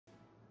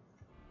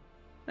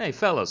Hey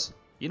fellas,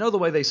 you know the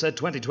way they said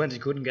 2020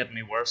 couldn't get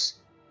any worse?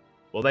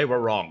 Well, they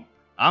were wrong.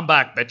 I'm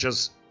back,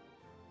 bitches!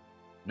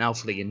 Now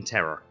flee in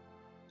terror.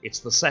 It's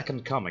the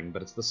second coming,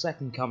 but it's the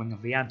second coming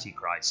of the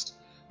Antichrist.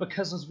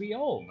 Because as we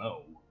all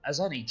know, as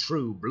any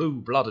true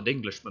blue-blooded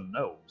Englishman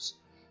knows,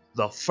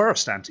 the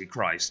first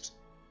Antichrist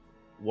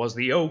was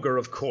the ogre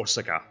of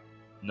Corsica,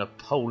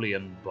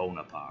 Napoleon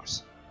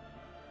Bonaparte.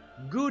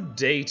 Good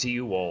day to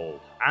you all,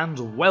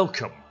 and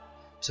welcome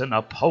to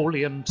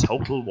Napoleon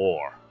Total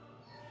War.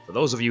 For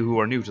those of you who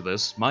are new to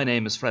this, my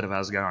name is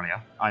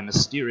Fredofasgarnia. I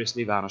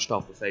mysteriously vanished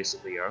off the face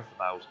of the earth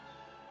about,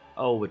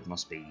 it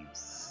must be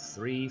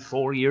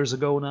 3-4 years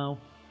ago now.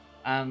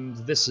 And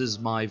this is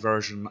my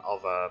version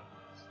of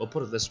well,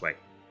 put it this way.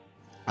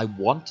 I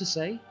want to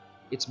say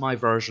it's my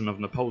version of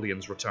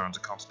Napoleon's return to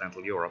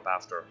continental Europe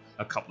after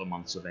a couple of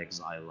months of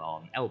exile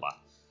on Elba.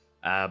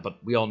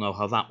 But we all know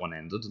how that one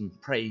ended,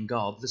 and praying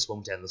God this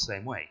won't end the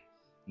same way.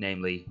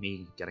 Namely,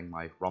 me getting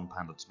my rump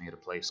handed to me at a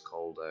place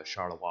called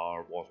Charleroi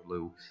or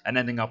Waterloo, and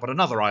ending up at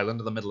another island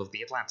in the middle of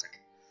the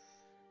Atlantic.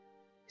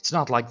 It's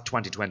not like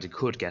 2020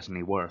 could get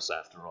any worse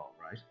after all,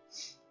 right?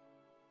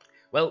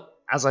 Well,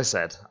 as I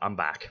said, I'm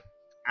back.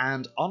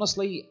 And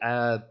honestly,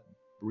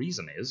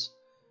 reason is,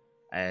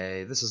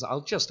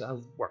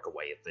 I'll work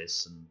away at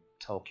this and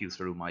talk you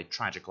through my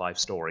tragic life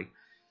story.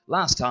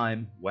 Last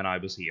time, when I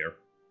was here,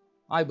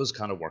 I was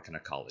kind of working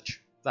at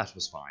college. That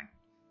was fine.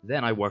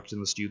 Then I worked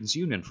in the Students'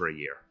 Union for a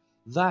year.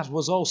 That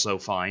was also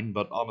fine,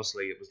 but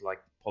honestly, it was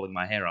like pulling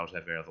my hair out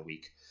every other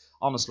week.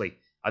 Honestly,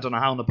 I don't know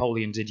how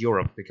Napoleon did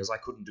Europe, because I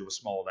couldn't do a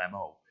small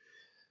MO.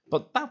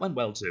 But that went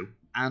well too,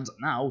 and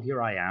now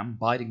here I am,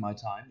 biding my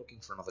time,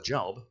 looking for another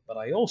job, but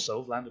I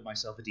also landed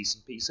myself a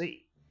decent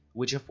PC,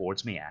 which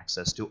affords me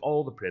access to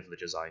all the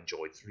privileges I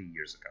enjoyed 3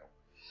 years ago.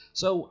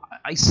 So,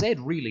 I said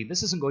really,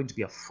 this isn't going to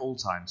be a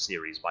full-time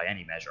series by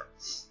any measure.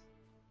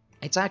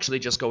 It's actually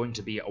just going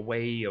to be a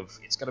way of,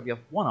 it's going to be a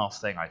one-off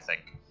thing, I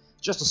think,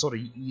 just to sort of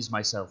ease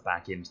myself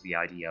back into the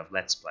idea of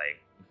Let's Play.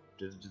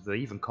 Do they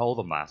even call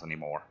them that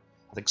anymore?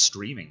 I think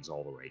streaming's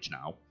all the rage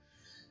now.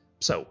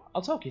 So,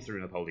 I'll talk you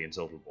through Napoleon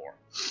Total War.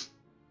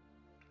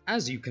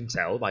 As you can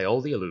tell by all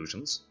the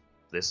allusions,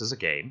 this is a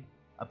game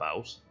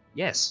about,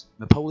 yes,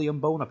 Napoleon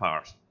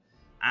Bonaparte,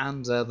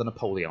 and the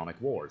Napoleonic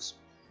Wars.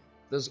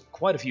 There's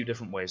quite a few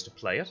different ways to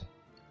play it,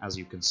 as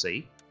you can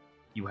see.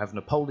 You have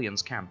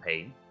Napoleon's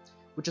campaign,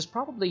 which is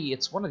probably,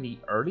 it's one of the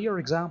earlier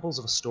examples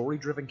of a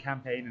story-driven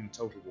campaign in a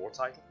Total War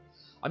title.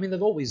 I mean,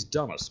 they've always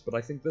done it, but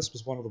I think this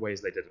was one of the ways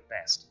they did it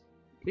best.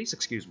 Please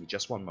excuse me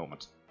just one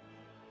moment.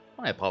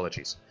 My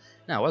apologies.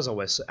 Now, as I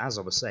was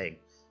saying,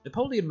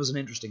 Napoleon was an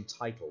interesting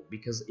title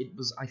because it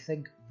was, I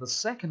think, the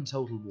second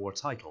Total War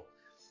title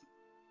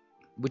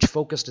which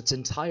focused its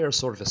entire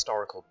sort of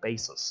historical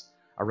basis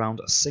around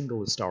a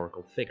single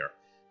historical figure.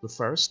 The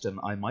first, and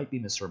I might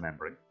be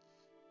misremembering,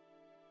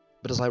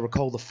 but as I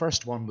recall, the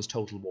first one was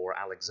Total War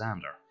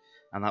Alexander,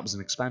 and that was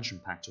an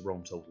expansion pack to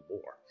Rome Total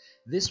War.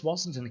 This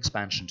wasn't an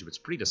expansion to its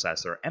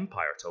predecessor,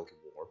 Empire Total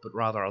War, but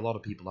rather a lot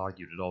of people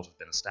argued it ought to have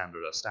been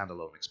a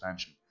standalone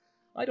expansion.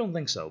 I don't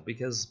think so,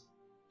 because,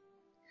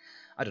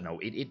 I don't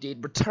know, it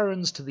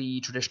returns to the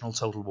traditional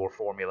Total War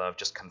formula of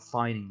just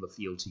confining the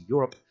field to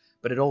Europe,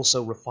 but it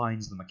also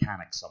refines the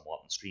mechanics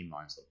somewhat and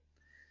streamlines them.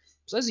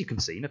 So as you can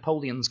see,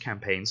 Napoleon's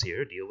campaigns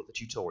here deal with the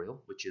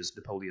tutorial, which is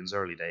Napoleon's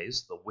early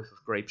days, the whiff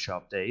of grape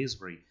shop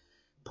days, where he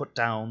put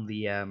down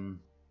a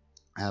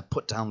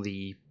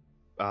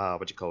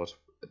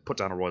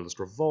royalist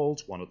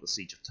revolt, won at the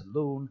siege of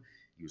Toulon,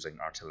 using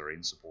artillery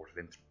in support of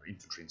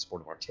infantry in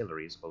support of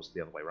artillery, as opposed to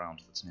the other way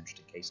around. That's an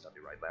interesting case study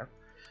right there.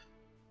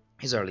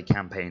 His early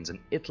campaigns in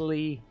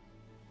Italy,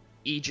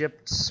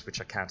 Egypt,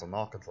 which I can't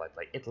unlock until I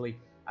play Italy,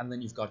 and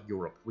then you've got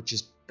Europe, which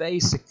is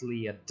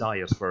basically a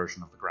diet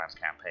version of the Grand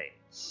Campaign.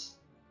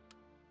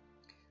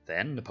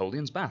 Then,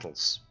 Napoleon's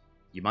battles.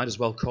 You might as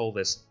well call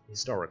this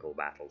historical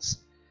battles.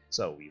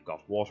 So, you've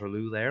got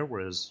Waterloo there,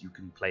 whereas you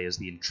can play as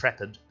the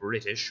intrepid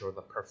British or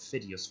the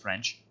perfidious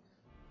French.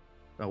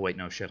 Oh wait,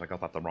 no shit, I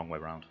got that the wrong way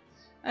around.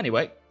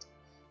 Anyway,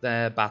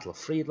 the Battle of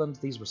Friedland,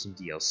 these were some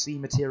DLC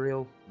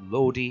material,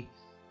 Lodi.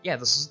 Yeah,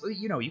 this is,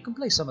 you can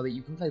play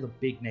you can play the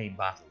big name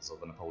battles of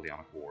the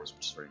Napoleonic Wars,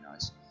 which is very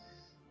nice.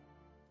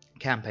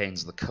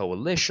 Campaigns of the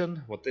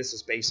Coalition. What this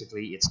is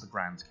basically, it's the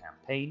Grand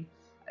Campaign.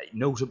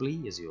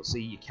 Notably, as you'll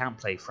see, you can't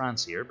play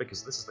France here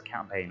because this is the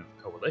campaign of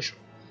the Coalition.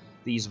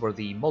 These were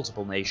the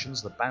multiple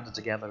nations that banded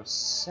together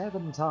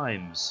 7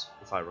 times,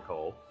 if I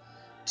recall,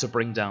 to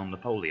bring down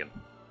Napoleon.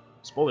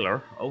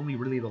 Spoiler, only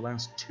really the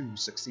last 2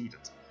 succeeded.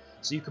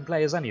 So you can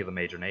play as any of the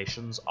major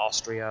nations,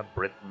 Austria,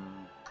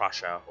 Britain,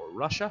 Prussia, or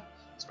Russia.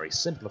 It's very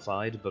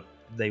simplified, but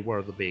they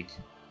were the big,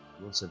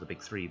 I won't say the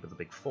big 3, but the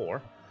big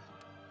 4.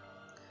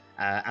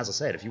 As I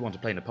said, if you want to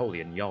play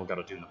Napoleon, y'all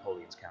gotta do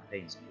Napoleon's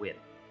campaigns and win.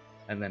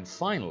 And then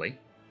finally,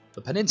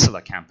 the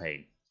Peninsula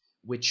Campaign,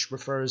 which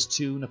refers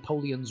to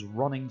Napoleon's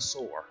running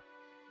sore,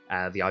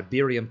 the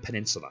Iberian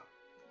Peninsula.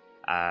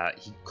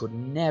 He could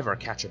never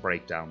catch a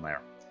break down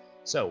there.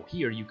 So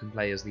here you can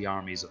play as the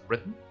armies of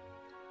Britain,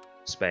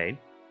 Spain,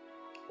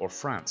 or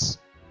France.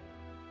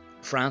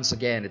 France,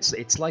 again,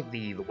 it's like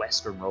the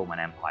Western Roman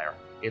Empire.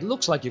 It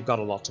looks like you've got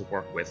a lot to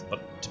work with, but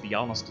to be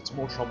honest, it's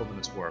more trouble than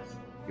it's worth.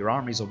 Your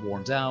armies are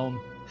worn down,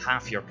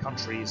 half your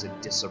country is in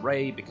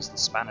disarray because the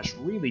Spanish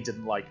really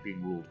didn't like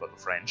being ruled by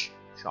the French.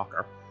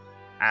 Shocker.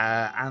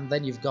 And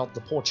then you've got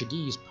the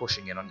Portuguese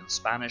pushing in on the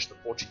Spanish, the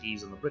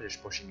Portuguese and the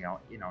British pushing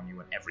in on you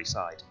on every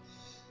side.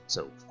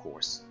 So, of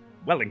course,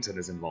 Wellington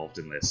is involved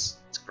in this.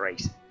 It's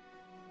great.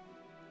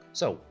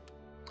 So,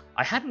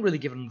 I hadn't really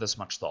given this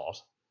much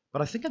thought,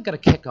 but I think I'm going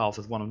to kick off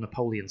with one of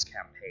Napoleon's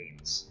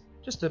campaigns,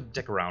 just to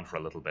dick around for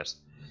a little bit.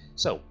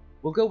 So,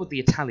 we'll go with the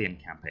Italian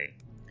campaign.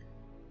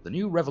 The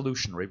new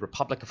revolutionary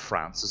Republic of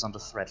France is under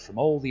threat from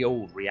all the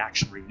old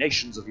reactionary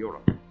nations of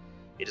Europe.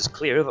 It is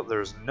clear that there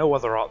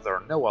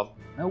are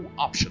no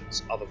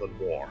options other than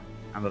war,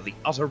 and that the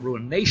utter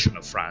ruination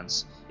of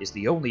France is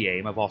the only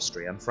aim of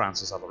Austria and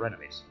France's other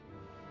enemies.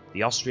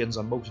 The Austrians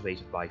are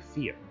motivated by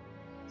fear.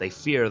 They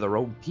fear their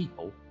own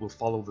people will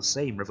follow the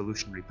same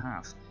revolutionary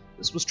path.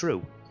 This was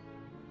true.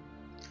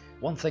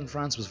 One thing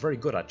France was very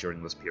good at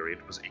during this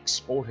period was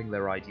exporting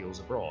their ideals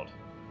abroad,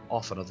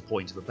 often at the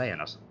point of the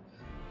bayonet,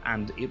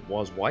 and it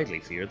was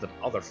widely feared that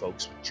other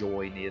folks would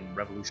join in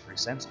revolutionary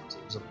sentiment.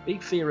 It was a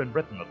big fear in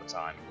Britain at the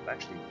time, but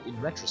actually, in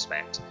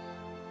retrospect,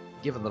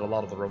 given that a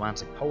lot of the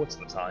Romantic poets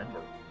at the time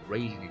were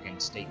raging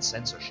against state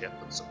censorship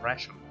and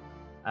suppression,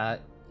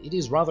 it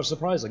is rather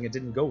surprising it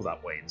didn't go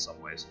that way in some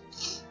ways.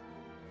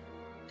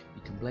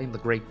 You can blame the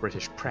great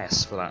British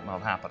press for that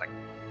not happening.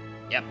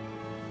 Yep.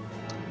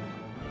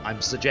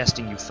 I'm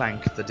suggesting you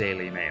thank the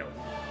Daily Mail.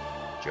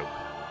 Joke.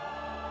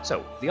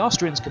 So, the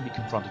Austrians can be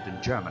confronted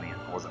in Germany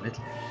and northern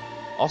Italy.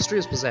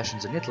 Austria's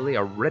possessions in Italy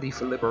are ready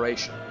for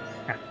liberation.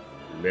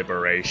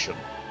 Liberation,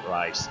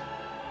 right.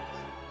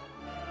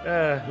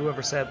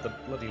 Whoever said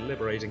that bloody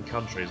liberating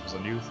countries was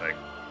a new thing?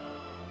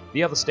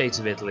 The other states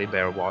of Italy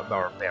bear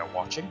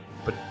watching,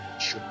 but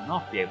should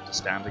not be able to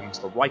stand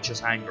against the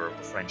righteous anger of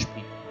the French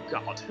people.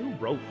 God, who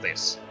wrote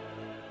this?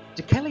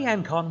 Did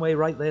Kellyanne Conway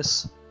write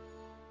this?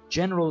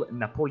 General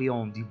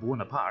Napoleon de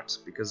Bonaparte,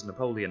 because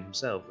Napoleon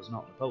himself was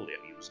not Napoleon,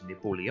 he was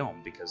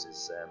Napoleon because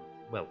his,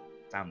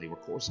 family were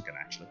Corsican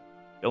actually.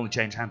 He only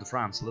changed hand to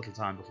France a little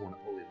time before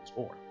Napoleon was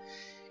born.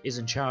 Is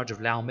in charge of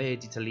l'Armée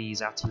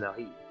d'Italy's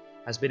artillerie,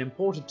 has been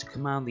imported to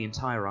command the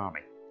entire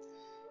army.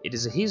 It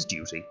is his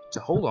duty to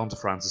hold on to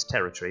France's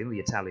territory in the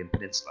Italian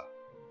peninsula.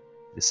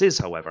 This is,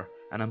 however,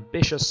 an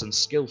ambitious and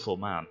skillful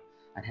man,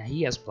 and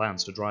he has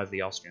plans to drive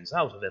the Austrians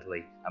out of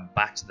Italy and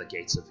back to the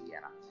gates of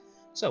Vienna.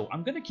 So,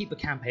 I'm going to keep the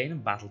campaign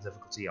and battle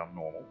difficulty on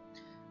normal.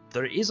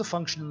 There is a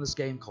function in this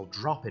game called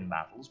drop-in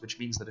battles, which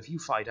means that if you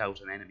fight out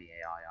an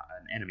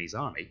enemy's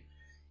army,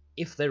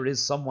 if there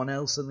is someone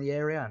else in the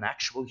area, an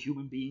actual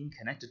human being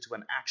connected to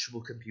an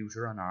actual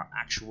computer in our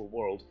actual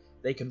world,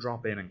 they can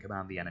drop in and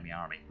command the enemy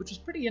army, which is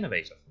pretty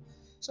innovative.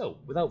 So,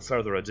 without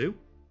further ado,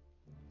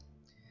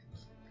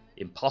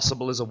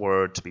 impossible is a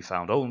word to be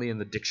found only in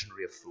the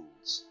dictionary of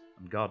fools.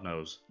 And God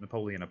knows,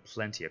 Napoleon had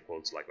plenty of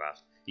quotes like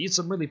that. He had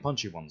some really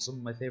punchy ones. Some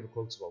of my favourite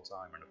quotes of all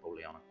time are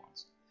Napoleonic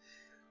ones.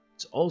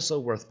 It's also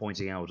worth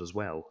pointing out as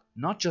well,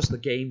 not just the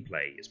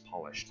gameplay is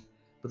polished,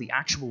 but the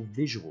actual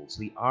visuals,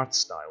 the art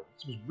style.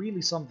 This was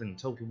really something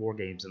Total War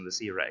games in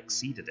this era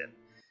exceeded in.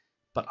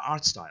 But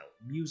art style,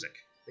 music,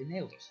 they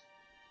nailed it.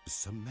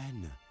 Some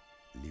men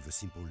live a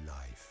simple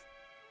life,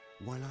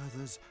 while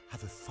others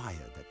have a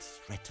fire that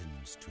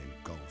threatens to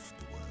engulf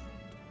the world.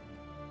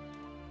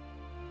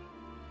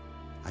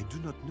 I do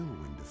not know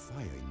when the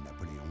fire in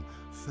Napoleon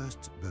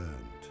first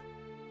burned.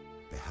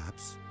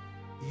 Perhaps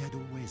he had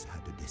always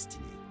had a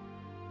destiny.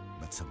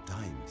 But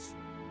sometimes,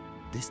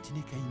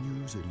 destiny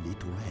can use a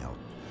little help,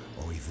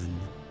 or even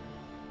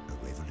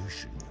a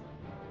revolution.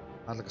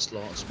 I'd like a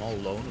small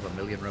loan of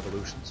 1,000,000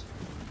 revolutions.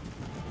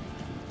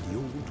 The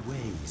old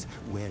ways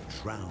were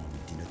drowned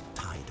in a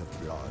tide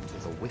of blood.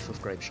 With a whiff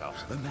of grape shot.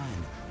 A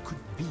man could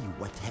be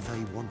whatever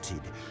he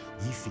wanted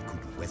if he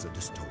could weather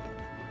the storm.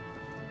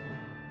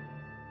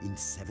 In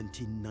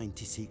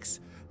 1796,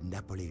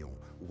 Napoleon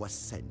was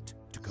sent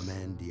to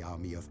command the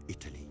army of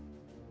Italy.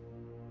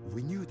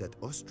 We knew that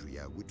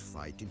Austria would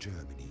fight in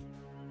Germany.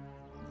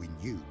 We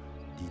knew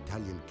the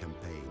Italian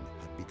campaign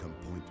had become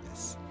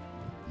pointless.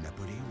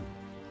 Napoleon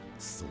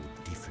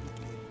thought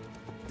differently.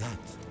 That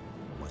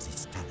was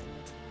his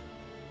talent.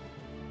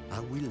 I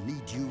will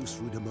lead you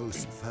through the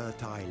most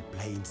fertile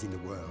plains in the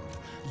world.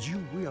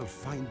 You will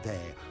find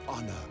there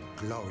honor,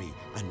 glory,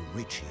 and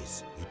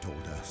riches, he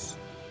told us.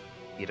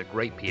 He had a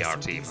great PR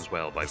team as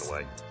well, by the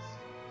way.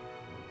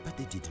 But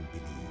they didn't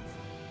believe.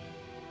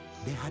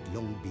 They had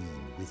long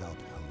been without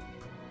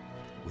hope,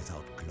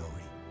 without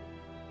glory.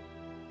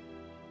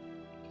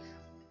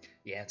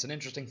 Yeah, it's an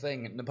interesting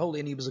thing.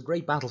 Napoleon, he was a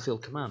great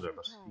battlefield commander,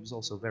 but he was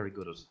also very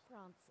good at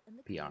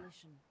PR.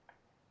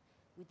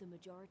 With the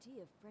majority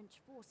of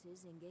French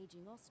forces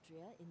engaging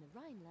Austria in the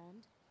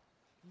Rhineland,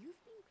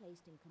 you've been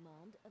placed in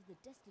command of the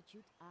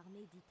destitute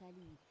Armée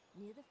d'Italie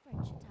near the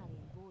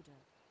French-Italian border.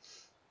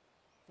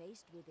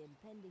 Faced with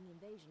impending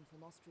invasion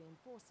from Austrian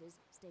forces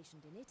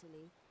stationed in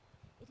Italy,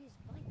 it is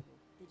vital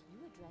that you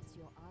address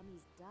your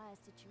army's dire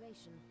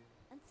situation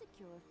and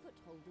secure a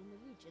foothold in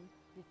the region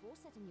before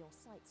setting your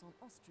sights on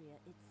Austria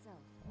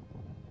itself.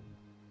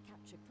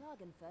 Capture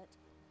Klagenfurt,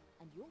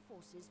 and your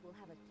forces will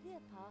have a clear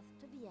path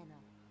to Vienna.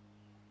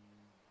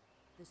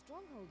 The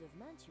stronghold of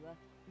Mantua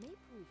may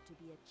prove to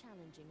be a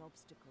challenging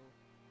obstacle,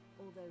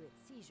 although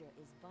its seizure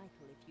is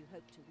vital if you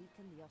hope to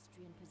weaken the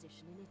Austrian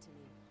position in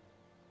Italy.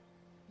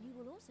 You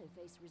will also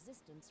face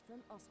resistance from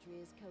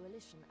Austria's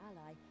coalition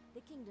ally,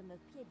 the Kingdom of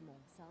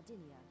Piedmont,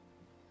 Sardinia.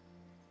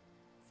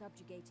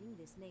 Subjugating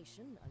this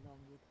nation, along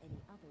with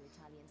any other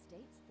Italian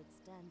states that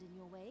stand in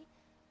your way,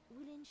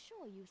 will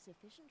ensure you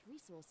sufficient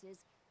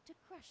resources to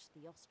crush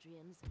the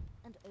Austrians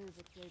and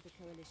overthrow the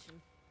coalition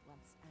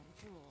once and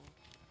for all.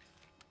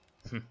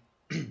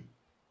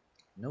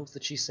 Note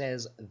that she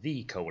says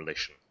the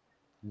coalition.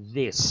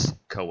 This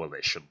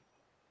coalition.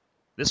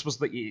 This was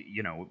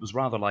it was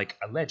rather like,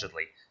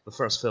 allegedly, the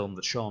first film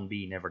that Sean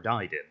Bean ever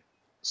died in.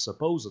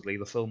 Supposedly,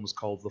 the film was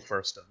called The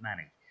First of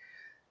Many.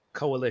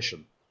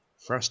 Coalition.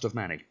 First of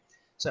many.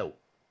 So,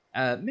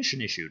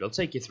 mission issued. I'll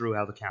take you through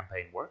how the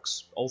campaign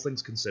works. All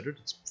things considered,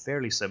 it's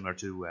fairly similar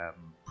to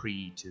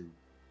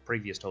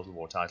previous Total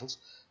War titles,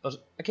 but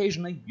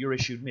occasionally you're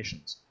issued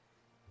missions.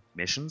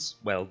 Missions?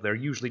 Well, they're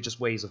usually just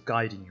ways of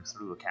guiding you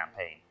through a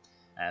campaign.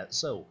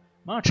 So,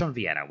 march on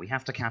Vienna. We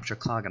have to capture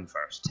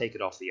Klagenfurt, take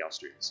it off the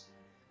Austrians.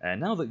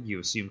 Now that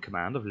you assume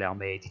command of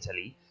l'Armée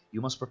d'Italie,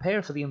 you must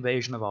prepare for the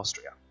invasion of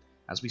Austria.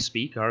 As we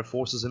speak, our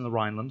forces in the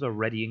Rhineland are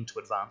readying to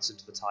advance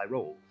into the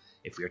Tyrol.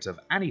 If we are to have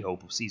any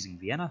hope of seizing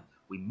Vienna,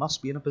 we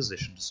must be in a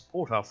position to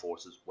support our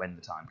forces when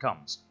the time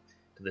comes.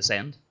 To this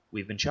end,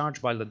 we've been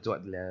charged by le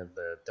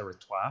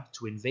Directoire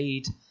to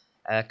invade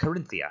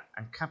Carinthia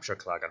and capture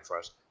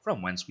Klagenfurt,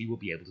 from whence we will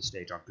be able to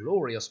stage our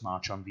glorious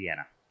march on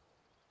Vienna.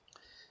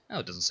 Oh,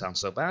 it doesn't sound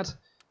so bad.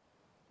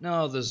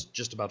 No, there's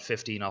just about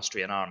 15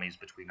 Austrian armies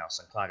between us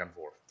and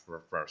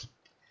Klagenfurt.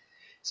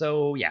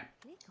 So, yeah,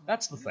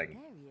 that's the thing.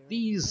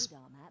 These...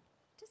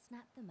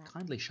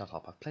 Kindly shut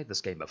up, I've played this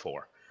game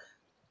before.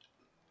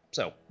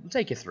 So, we'll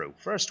take you through.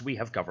 First, we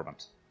have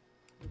government.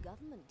 The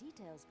government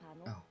details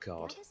panel oh,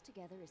 God. gathers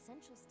together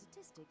essential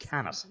statistics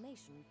Can and it?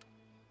 information.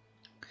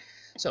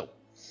 So,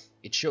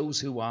 it shows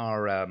who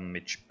our,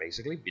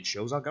 it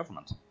shows our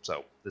government.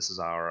 So, this is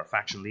our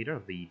faction leader,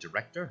 the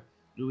director,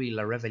 Louis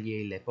Le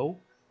Réveillé Lepo.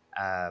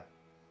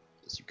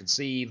 As you can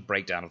see, the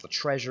breakdown of the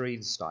treasury,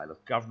 the style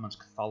of government,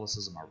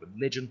 Catholicism, our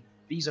religion.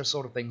 These are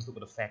sort of things that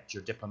would affect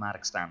your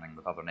diplomatic standing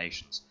with other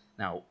nations.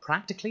 Now,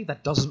 practically,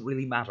 that doesn't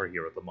really matter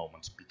here at the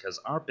moment, because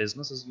our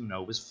business, as you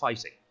know, is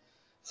fighting.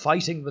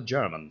 Fighting the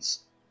Germans.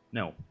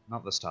 No,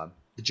 not this time.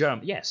 The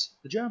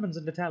Germans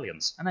and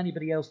Italians, and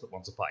anybody else that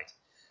wants to fight.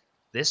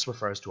 This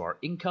refers to our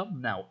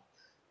income. Now,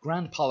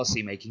 grand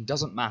policy making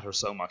doesn't matter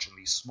so much in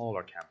these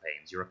smaller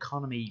campaigns. Your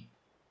economy,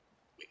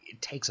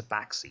 it takes a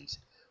backseat.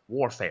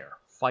 Warfare,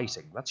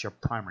 fighting, that's your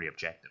primary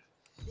objective.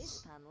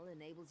 This panel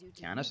enables you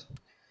to Can it?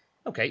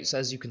 Okay, so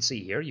as you can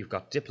see here, you've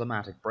got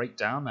diplomatic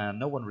breakdown, and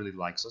no one really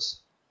likes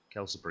us.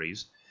 Quelle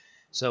surprise.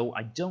 So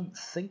I don't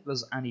think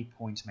there's any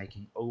point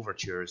making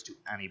overtures to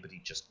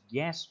anybody just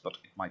yet, but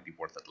it might be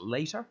worth it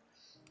later.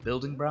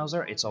 Building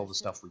browser, it's all the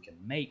stuff we can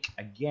make.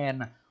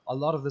 Again, a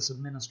lot of this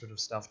administrative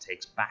stuff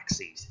takes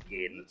backseat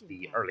in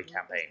the early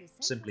campaign,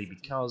 simply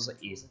because it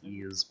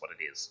is what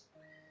it is.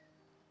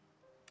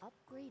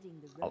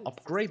 I'll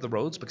upgrade the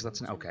roads because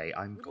that's okay,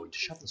 I'm going to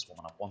shut this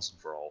woman up once and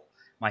for all.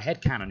 My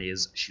headcanon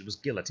is she was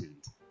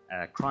guillotined.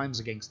 Crimes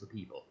against the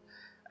people.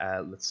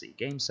 Let's see,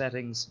 game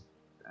settings.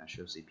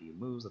 Show CPU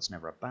moves, that's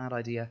never a bad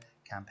idea.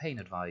 Campaign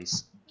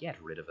advice,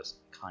 get rid of it,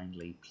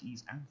 kindly,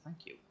 please, and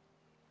thank you.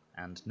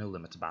 And no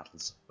limit to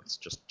battles, that's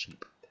just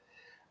cheap.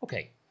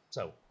 Okay,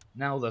 so,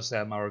 now that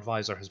our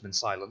advisor has been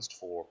silenced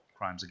for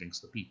crimes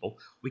against the people,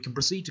 we can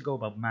proceed to go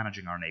about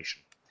managing our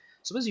nation.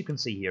 So as you can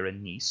see here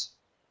in Nice,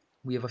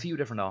 we have a few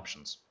different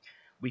options.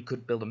 We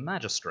could build a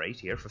magistrate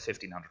here for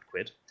 1500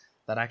 quid.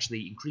 That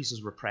actually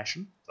increases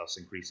repression, thus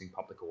increasing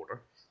public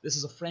order. This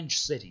is a French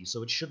city,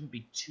 so it shouldn't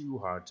be too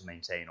hard to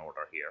maintain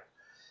order here.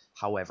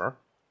 However,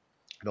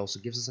 it also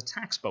gives us a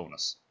tax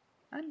bonus.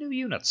 And new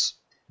units.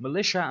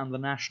 Militia and the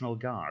National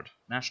Guard.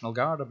 National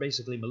Guard are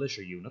basically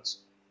militia units.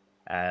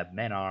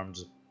 Men armed,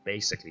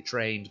 basically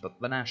trained, but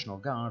the National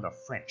Guard are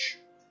French,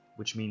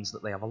 which means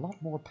that they have a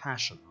lot more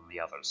passion than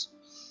the others.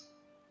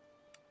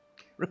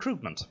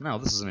 Recruitment. Now,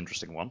 this is an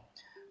interesting one.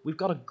 We've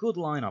got a good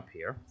lineup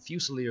here.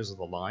 Fusiliers of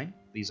the line.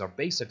 These are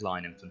basic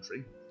line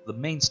infantry, the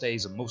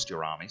mainstays of most of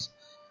your armies.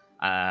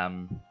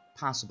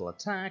 Passable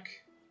attack,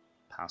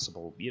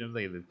 passable,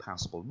 they have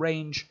passable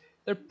range.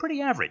 They're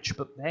pretty average,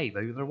 but hey,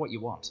 they're what you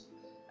want.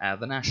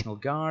 The National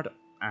Guard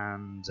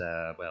and,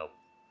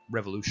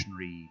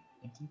 Revolutionary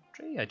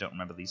Infantry? I don't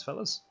remember these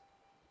fellas.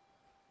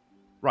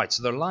 Right,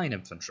 so they're line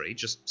infantry,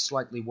 just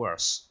slightly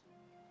worse.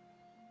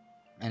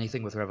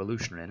 Anything with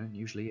revolutionary in it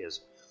usually is.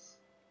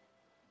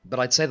 But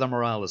I'd say the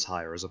morale is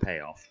higher as a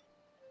payoff.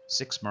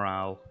 6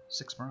 morale.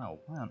 6 morale.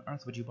 Why on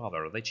earth would you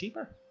bother? Are they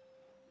cheaper?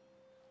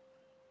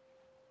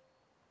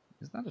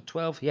 Is that a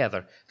 12? Yeah,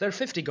 they're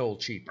 50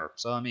 gold cheaper.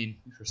 So, I mean,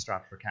 if you're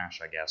strapped for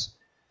cash, I guess.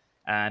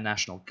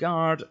 National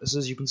Guard. So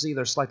as you can see,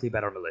 they're slightly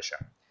better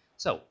militia.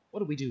 So, what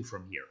do we do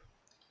from here?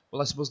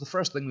 Well, I suppose the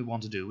first thing we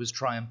want to do is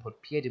try and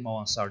put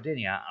Piedmont and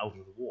Sardinia out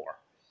of the war.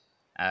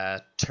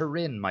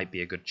 Turin might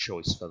be a good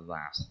choice for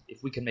that.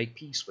 If we can make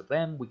peace with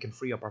them, we can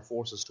free up our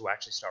forces to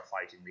actually start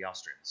fighting the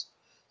Austrians.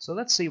 So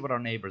let's see what our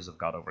neighbours have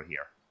got over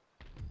here.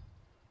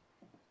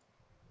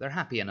 They're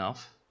happy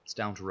enough. It's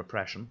down to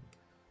repression.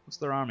 What's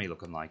their army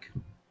looking like?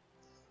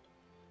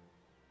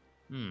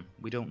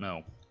 We don't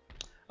know.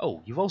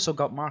 Oh, you've also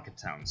got market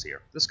towns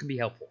here. This can be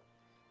helpful.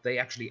 They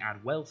actually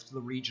add wealth to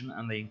the region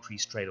and they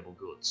increase tradable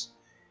goods.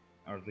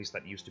 Or at least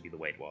that used to be the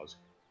way it was.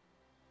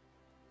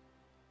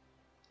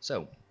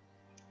 So,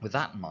 with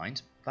that in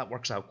mind, that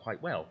works out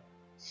quite well.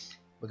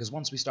 Because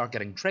once we start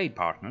getting trade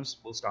partners,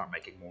 we'll start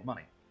making more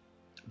money.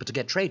 But to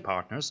get trade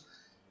partners,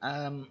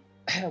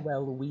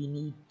 well, we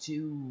need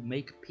to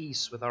make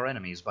peace with our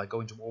enemies by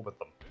going to war with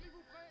them.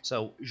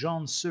 So,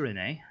 Jean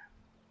Surinay,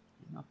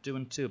 not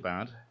doing too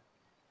bad.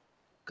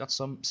 Got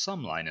some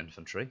line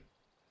infantry.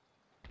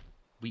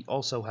 We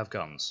also have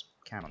guns,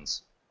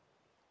 cannons.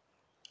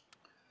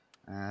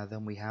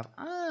 Then we have,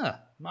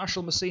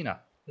 Marshal Messina.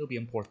 He'll be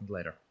important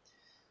later.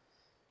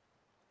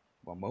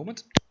 One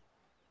moment.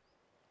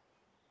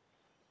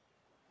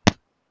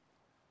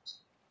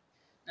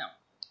 Now,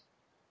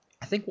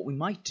 I think what we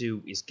might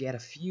do is get a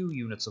few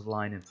units of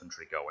line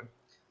infantry going,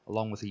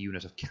 along with a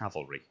unit of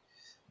cavalry.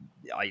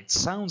 It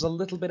sounds a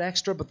little bit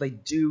extra, but they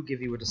do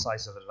give you a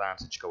decisive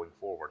advantage going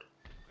forward.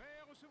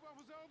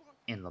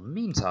 In the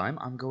meantime,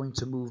 I'm going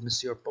to move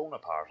Monsieur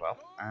Bonaparte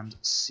up and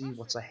see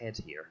what's ahead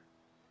here.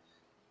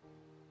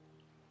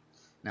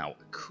 Now,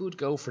 I could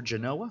go for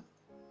Genoa,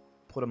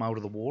 put him out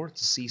of the war.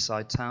 It's a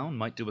seaside town,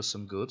 might do us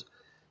some good,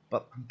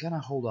 but I'm gonna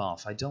hold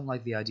off. I don't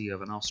like the idea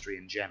of an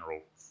Austrian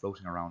general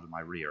floating around in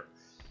my rear.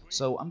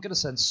 So I'm gonna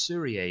send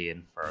Surier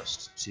in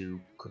first to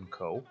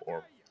Kunko,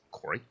 or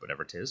Korik,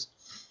 whatever it is.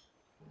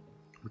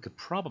 We could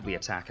probably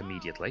attack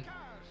immediately.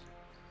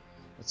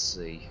 Let's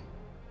see.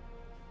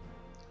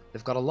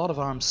 They've got a lot of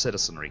armed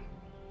citizenry.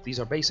 These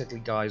are basically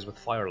guys with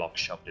firelocks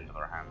shoved into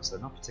their hands. They're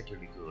not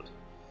particularly good.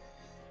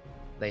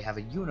 They have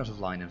a unit of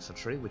line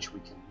infantry, which we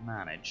can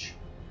manage,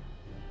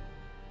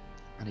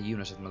 and a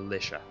unit of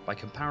militia. By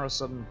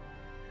comparison,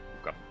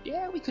 we've got...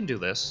 yeah, we can do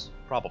this,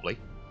 probably.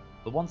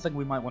 The one thing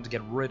we might want to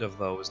get rid of,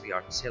 though, is the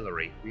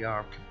artillery. We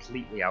are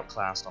completely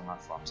outclassed on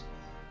that front.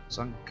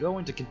 So I'm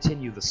going to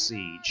continue the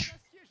siege,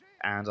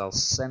 and I'll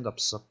send up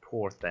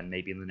support then,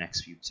 maybe in the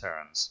next few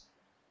turns.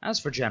 As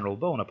for General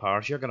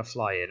Bonaparte, you're going to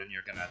fly in and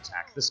you're going to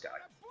attack this guy.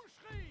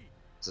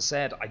 As I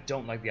said, I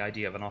don't like the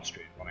idea of an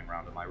Austrian running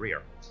around in my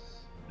rear.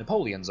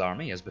 Napoleon's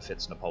army, as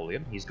befits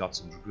Napoleon, he's got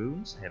some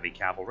dragoons, heavy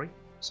cavalry,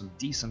 some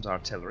decent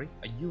artillery,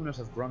 a unit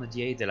of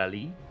Grenadiers de la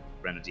Ligne,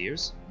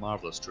 grenadiers,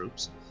 marvellous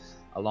troops,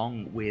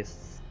 along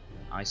with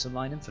some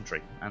line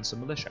infantry and some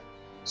militia.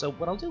 So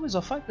what I'll do is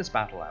I'll fight this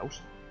battle out,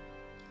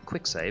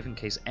 quick save in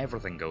case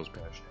everything goes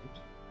pear-shaped,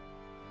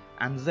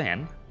 and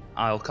then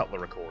I'll cut the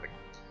recording.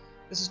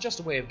 This is just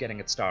a way of getting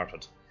it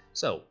started.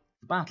 So,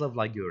 the Battle of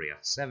Liguria,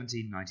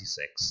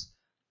 1796.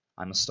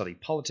 I must study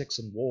politics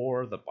and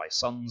war, that my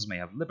sons may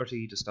have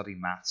liberty to study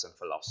maths and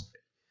philosophy.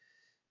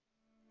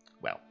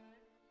 Well,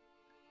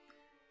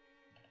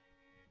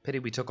 pity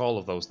we took all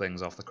of those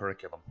things off the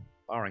curriculum,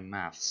 barring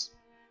maths.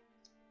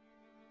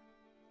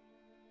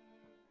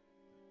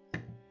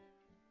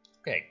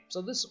 Okay,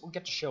 so this will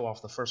get to show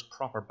off the first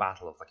proper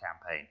battle of the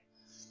campaign.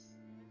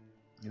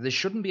 This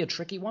shouldn't be a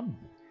tricky one.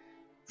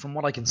 From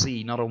what I can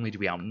see, not only do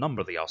we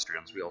outnumber the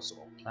Austrians, we also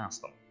outclass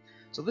them.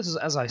 So this is,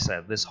 as I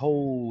said, this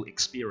whole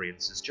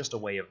experience is just a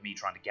way of me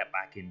trying to get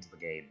back into the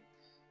game.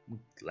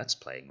 Let's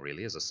playing,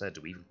 really. As I said,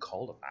 do we even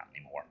call it that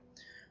anymore?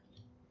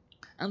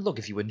 And look,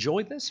 if you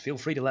enjoyed this, feel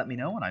free to let me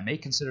know, and I may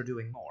consider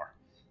doing more.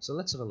 So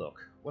let's have a look.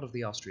 What have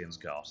the Austrians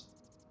got?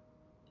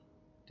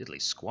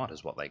 Diddly squat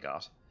is what they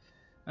got.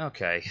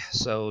 Okay,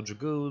 so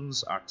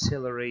dragoons,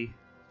 artillery...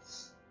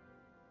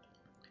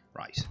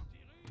 Right.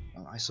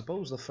 Well, I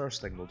suppose the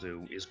first thing we'll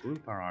do is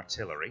group our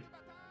artillery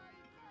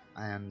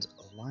and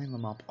line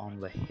them up on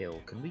the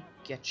hill. Can we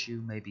get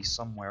you maybe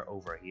somewhere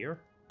over here?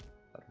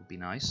 That would be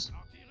nice.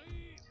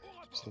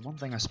 So the one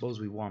thing I suppose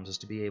we want is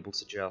to be able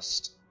to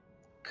just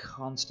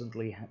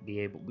constantly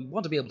we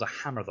want to be able to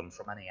hammer them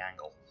from any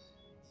angle.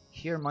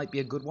 Here might be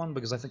a good one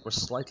because I think we're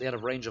slightly out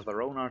of range of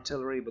their own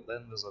artillery, but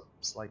then there's a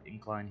slight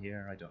incline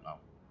here, I don't know.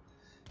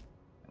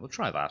 We'll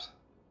try that.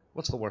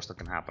 What's the worst that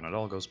can happen? It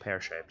all goes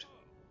pear-shaped.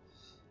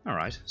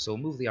 Alright, so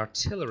we'll move the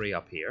artillery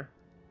up here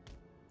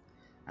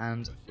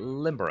and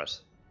limber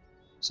it.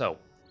 So,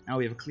 now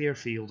we have a clear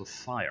field of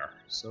fire,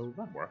 so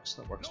that works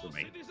for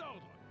me.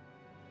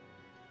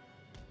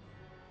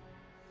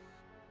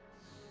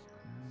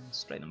 And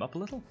straighten them up a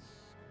little.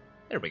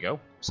 There we go,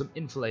 some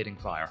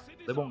infilating fire.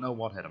 They won't know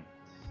what hit them.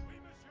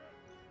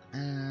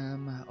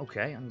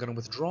 Okay, I'm going to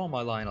withdraw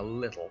my line a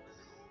little.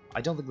 I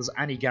don't think there's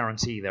any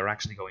guarantee they're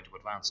actually going to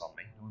advance on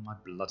me. With my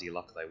bloody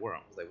luck they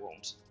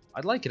won't.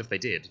 I'd like it if they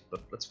did,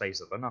 but let's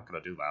face it, they're not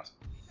going to do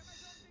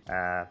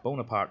that.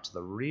 Bonaparte to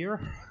the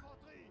rear.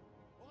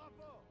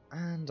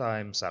 And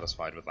I'm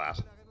satisfied with that.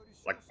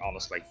 Like,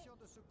 honestly,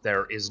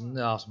 there is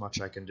not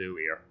much I can do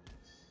here.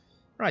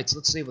 Right, so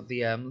let's see what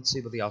the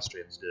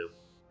Austrians do.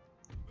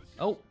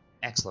 Oh,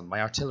 excellent.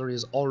 My artillery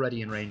is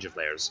already in range of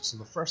theirs, so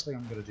the first thing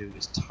I'm going to do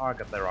is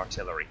target their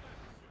artillery.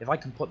 If I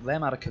can put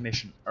them out of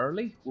commission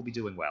early, we'll be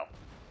doing well.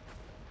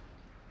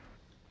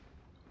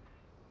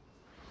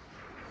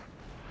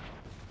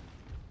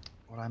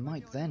 What I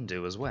might then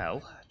do as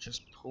well,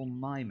 just pull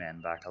my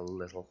men back a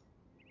little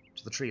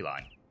to the tree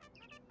line.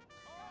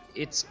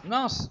 It's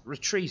not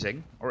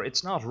retreating, or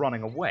it's not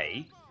running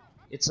away,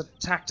 it's a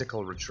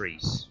tactical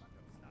retreat.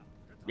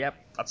 Yep,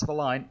 that's the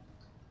line.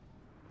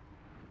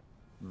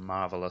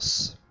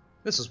 Marvelous.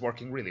 This is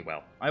working really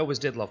well. I always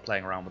did love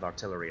playing around with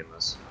artillery in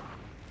this.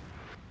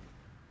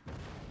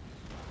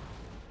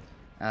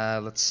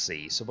 Let's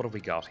see, so what have we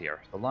got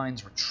here? The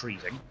line's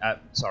retreating.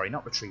 Sorry,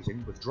 not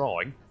retreating,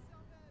 withdrawing.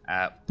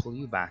 Pull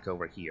you back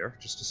over here,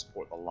 just to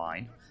support the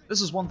line.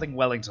 This is one thing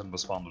Wellington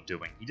was fond of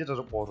doing. He did it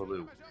at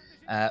Waterloo.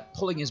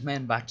 Pulling his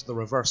men back to the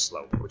reverse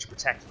slope, which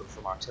protected them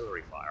from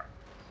artillery fire.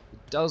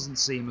 It doesn't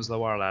seem as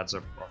though our lads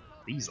are, or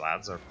these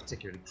lads are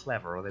particularly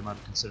clever, or they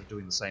might consider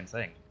doing the same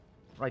thing.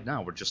 Right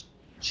now, we're just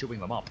chewing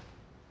them up.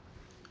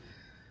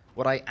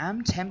 What I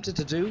am tempted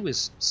to do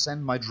is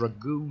send my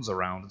dragoons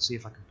around and see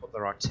if I can put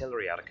their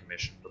artillery out of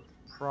commission, but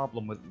the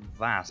problem with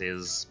that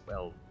is,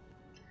 well,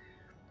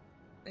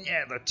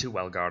 yeah, they're too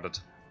well guarded.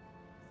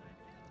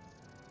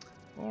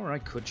 Or I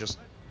could just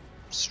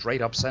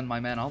straight up send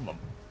my men on them.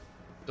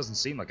 Doesn't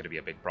seem like it'd be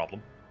a big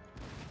problem.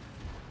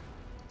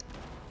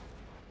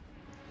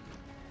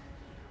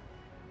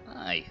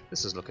 Aye,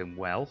 this is looking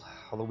well,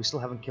 although we still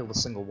haven't killed a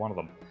single one of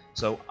them.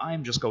 So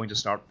I'm just going to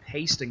start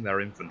pasting their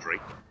infantry,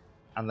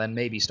 and then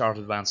maybe start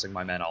advancing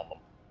my men on them.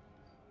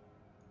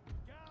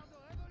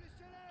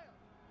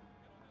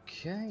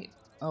 Okay.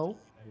 Oh,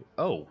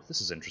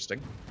 this is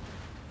interesting.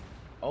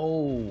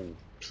 Oh,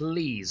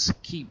 please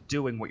keep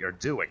doing what you're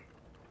doing.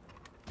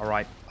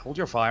 Alright, hold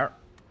your fire.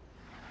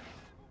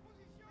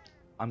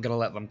 I'm gonna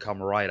let them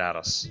come right at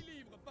us.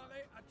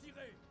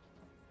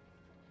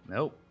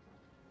 Nope.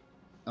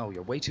 Oh,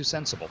 you're way too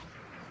sensible.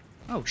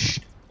 Oh,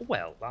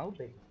 well, that'll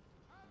be.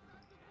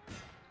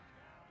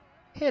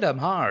 Hit them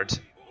hard.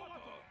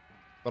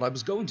 What I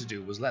was going to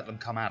do was let them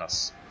come at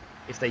us.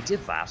 If they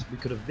did that, we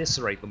could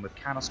eviscerate them with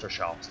canister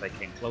shots if they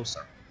came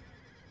closer.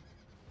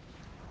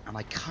 And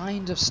I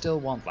kind of still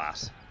want that.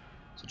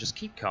 So just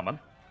keep coming.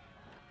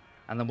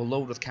 And then we'll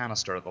load with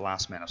canister at the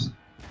last minute.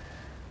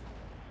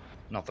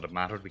 Not that it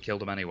mattered, we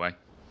killed them anyway.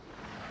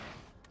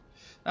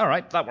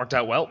 Alright, that worked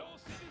out well.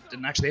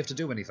 Didn't actually have to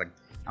do anything.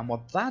 And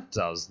what that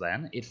does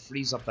then, it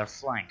frees up their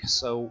flank.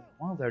 So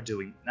while they're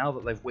doing, now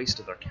that they've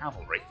wasted their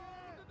cavalry,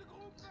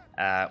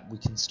 we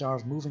can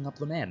start moving up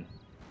the men.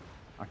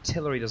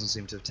 Artillery doesn't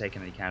seem to have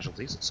taken any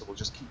casualties, so we'll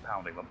just keep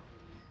pounding them.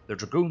 Their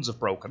dragoons have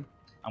broken,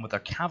 and with their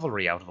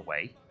cavalry out of the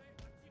way,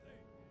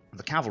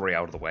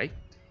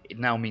 it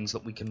now means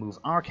that we can move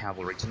our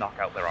cavalry to knock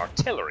out their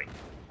artillery.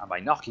 And by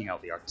knocking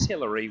out the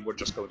artillery, we're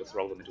just going to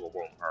throw them into a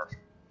world of hurt.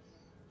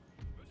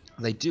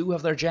 They do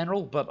have their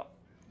general, but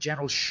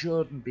general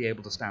shouldn't be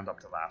able to stand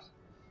up to that.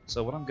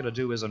 So what I'm going to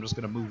do is I'm just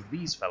going to move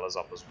these fellas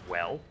up as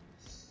well.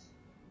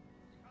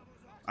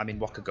 I mean,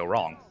 what could go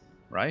wrong,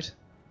 right?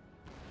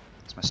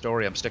 It's my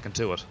story, I'm sticking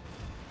to it.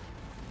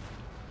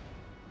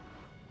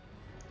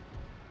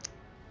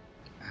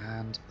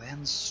 And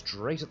then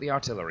straight at the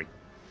artillery.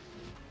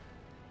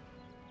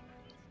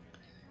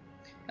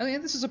 I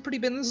mean, this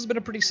has been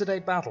a pretty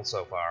sedate battle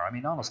so far. I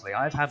mean, honestly,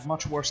 I've had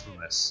much worse than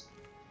this.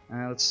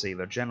 Let's see,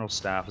 their general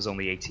staff is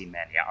only 18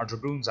 men. Yeah, our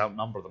dragoons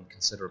outnumber them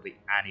considerably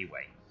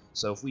anyway.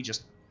 So if we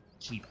just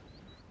keep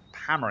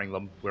hammering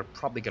them, we're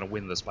probably going to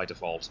win this by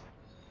default.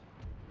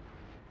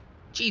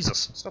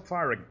 Jesus, stop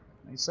firing.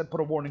 He said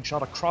put a warning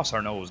shot across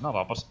our nose, not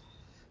up it.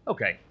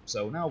 Okay,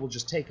 so now we'll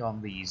just take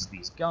on these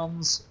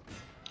guns,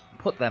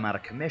 put them out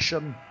of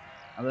commission,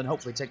 and then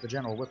hopefully take the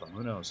general with them,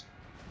 who knows.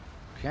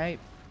 Okay,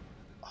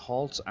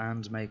 halt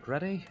and make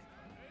ready.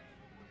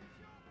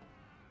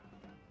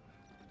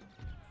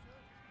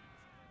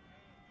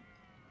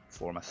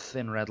 Form a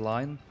thin red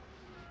line.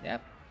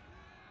 Yep.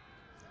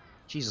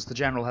 Jesus, the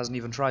general hasn't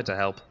even tried to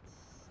help.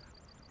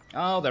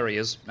 Oh, there he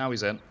is. Now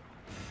he's in.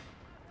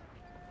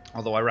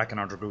 Although I reckon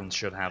our dragoons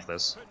should have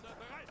this.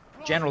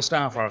 General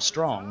staff are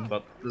strong,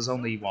 but there's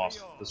only,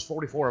 what? There's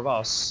 44 of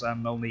us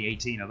and only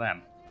 18 of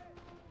them.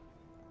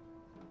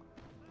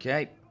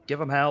 Okay, give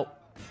them hell.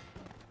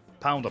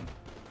 Pound them.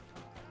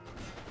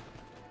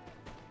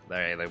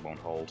 They won't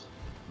hold.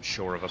 I'm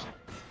sure of it.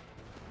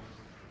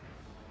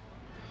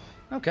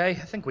 Okay, I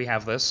think we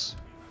have this.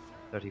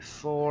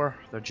 34,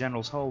 their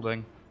general's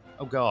holding.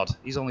 Oh god,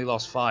 he's only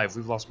lost 5,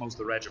 we've lost most of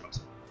the regiment.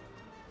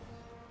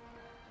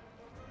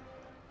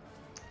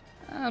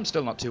 I'm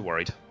still not too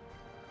worried.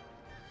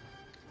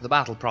 The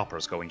battle proper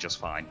is going just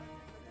fine.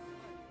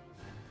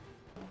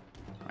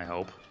 I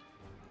hope.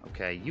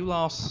 Okay, you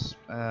lot,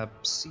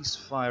 cease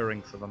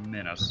firing for the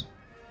minute.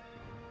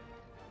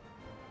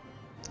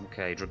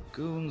 Okay,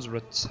 dragoons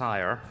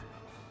retire.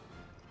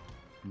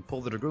 And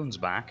pull the dragoons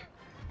back.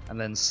 and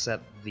then set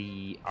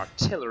the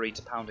artillery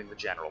to pounding the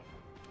general.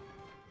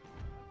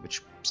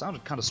 Which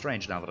sounded kind of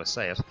strange now that I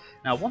say it.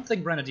 Now, one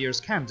thing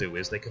grenadiers can do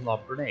is they can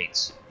lob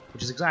grenades,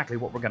 which is exactly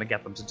what we're going to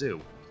get them to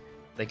do.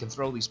 They can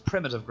throw these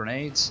primitive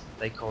grenades,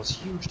 they cause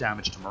huge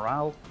damage to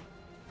morale,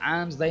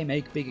 and they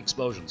make big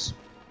explosions.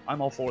 I'm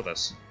all for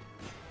this.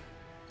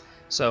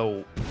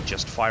 So,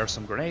 just fire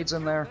some grenades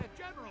in there.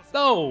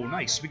 Oh,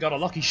 nice, we got a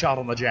lucky shot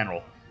on the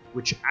general,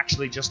 which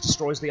actually just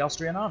destroys the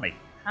Austrian army.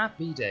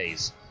 Happy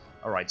days.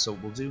 Alright, so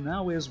what we'll do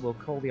now is we'll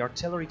call the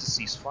artillery to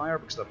cease fire,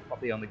 because they're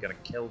probably only going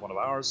to kill one of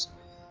ours.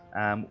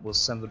 We'll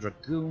send the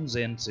dragoons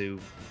in to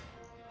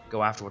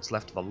go after what's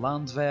left of the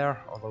Landwehr,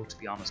 although to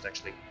be honest,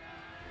 actually,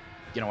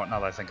 you know what, now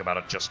that I think about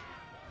it, just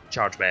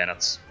charge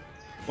bayonets.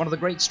 One of the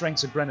great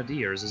strengths of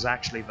grenadiers is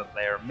actually that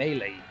their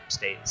melee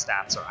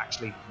stats are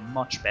actually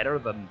much better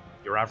than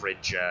your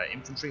average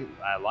infantry,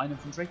 line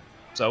infantry,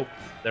 so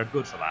they're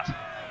good for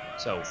that.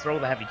 So throw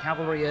the heavy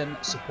cavalry in,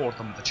 support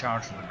them with the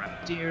charge from the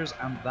grenadiers,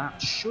 and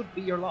that should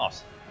be your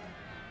lot.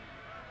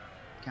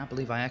 Can't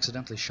believe I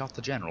accidentally shot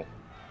the general.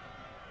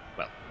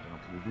 Well, I don't know,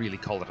 can we really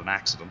call it an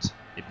accident?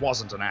 It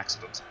wasn't an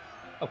accident.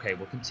 Okay,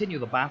 we'll continue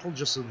the battle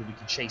just so that we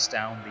can chase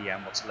down the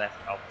what's left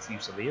of the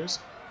Fusiliers.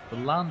 The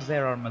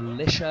Landwehr are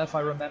militia, if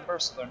I remember,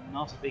 so they're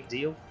not a big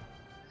deal.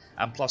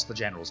 And plus the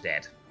general's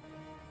dead.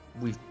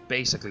 We've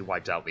basically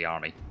wiped out the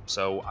army,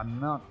 so I'm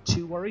not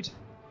too worried.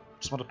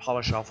 Just want to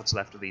polish off what's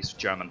left of these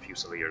German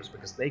Fusiliers,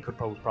 because they could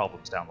pose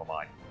problems down the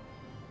line.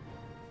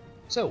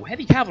 So,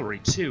 heavy cavalry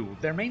too.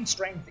 Their main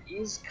strength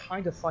is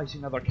kind of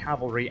fighting other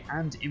cavalry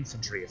and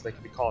infantry if they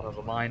can be caught out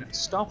of line.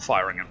 Stop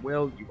firing at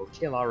will, you will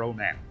kill our own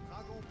men.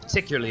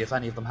 Particularly if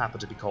any of them happen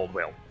to be called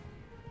Will.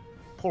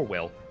 Poor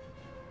Will.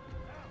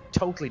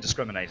 Totally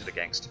discriminated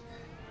against.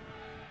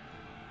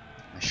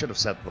 I should have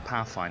said that the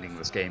pathfinding in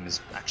this game is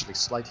actually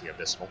slightly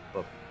abysmal,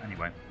 but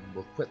anyway,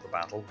 we'll quit the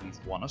battle, we've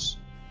won it.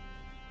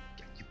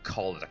 You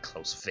call it a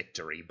close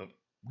victory, but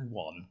we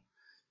won.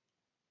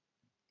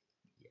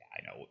 Yeah,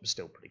 I know, it was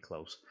still pretty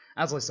close.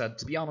 As I said,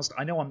 to be honest,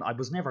 I know I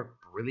was never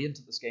brilliant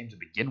at this game to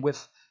begin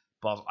with,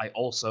 but I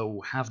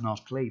also have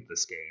not played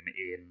this game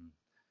in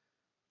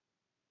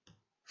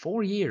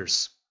 4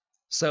 years.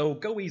 So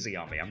go easy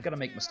on me, I'm gonna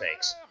make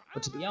mistakes.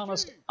 But to be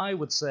honest, I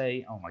would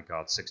say, oh my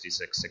god,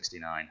 66,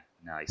 69,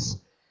 nice.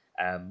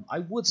 I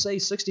would say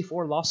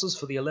 64 losses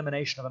for the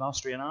elimination of an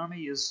Austrian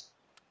army is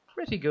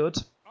pretty good.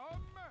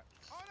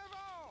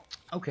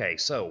 Okay,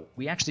 so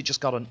we actually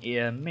just got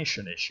a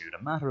mission issued,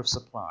 a matter of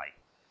supply.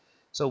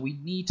 So we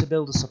need to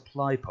build a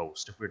supply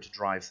post if we're to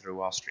drive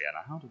through Austria.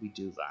 Now, how do we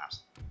do that?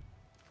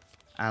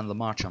 And the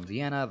march on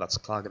Vienna, that's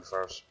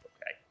Klagenfurt.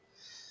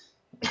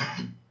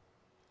 Okay.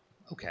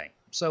 Okay,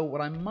 so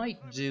what I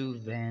might do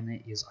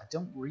then is, I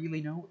don't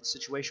really know what the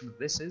situation with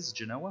this is,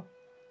 Genoa.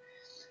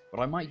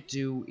 What I might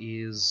do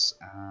is,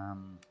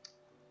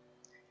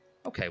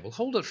 okay, we'll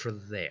hold it for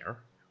there.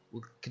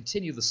 We'll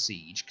continue the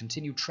siege,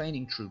 continue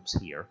training troops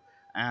here,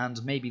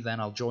 and maybe then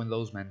I'll join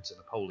those men to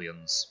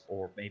Napoleon's,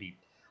 or maybe,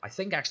 I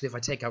think actually if I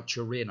take out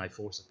Turin I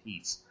force a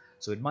peace,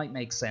 so it might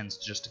make sense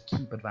just to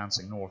keep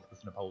advancing north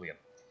with Napoleon,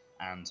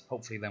 and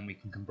hopefully then we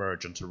can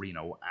converge on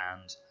Torino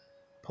and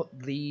put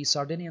the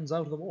Sardinians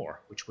out of the war,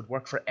 which would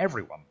work for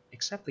everyone,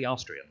 except the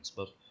Austrians,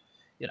 but,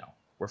 you know,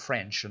 we're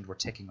French and we're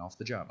ticking off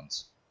the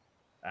Germans.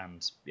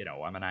 And, you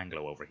know, I'm an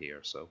Anglo over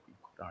here, so you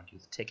could argue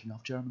that ticking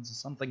off Germans is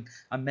something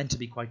I'm meant to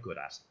be quite good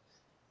at.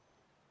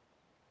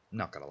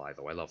 Not gonna lie,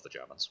 though, I love the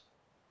Germans.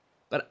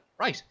 But,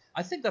 right,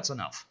 I think that's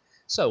enough.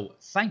 So,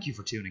 thank you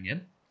for tuning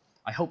in.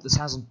 I hope this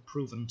hasn't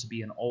proven to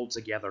be an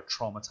altogether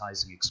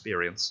traumatizing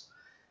experience.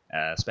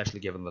 Especially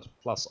given that,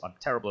 plus, I'm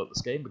terrible at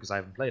this game because I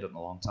haven't played it in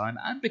a long time,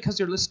 and because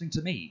you're listening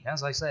to me,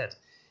 as I said.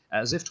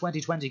 As if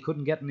 2020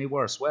 couldn't get any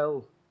worse.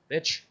 Well,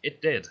 bitch,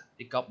 it did.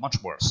 It got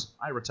much worse.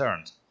 I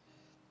returned.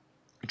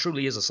 It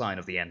truly is a sign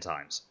of the end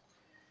times.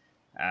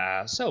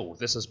 So,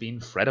 this has been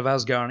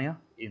Fredofasgarnia,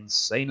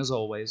 insane as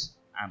always,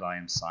 and I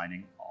am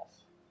signing off.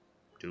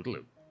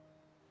 Toodaloo.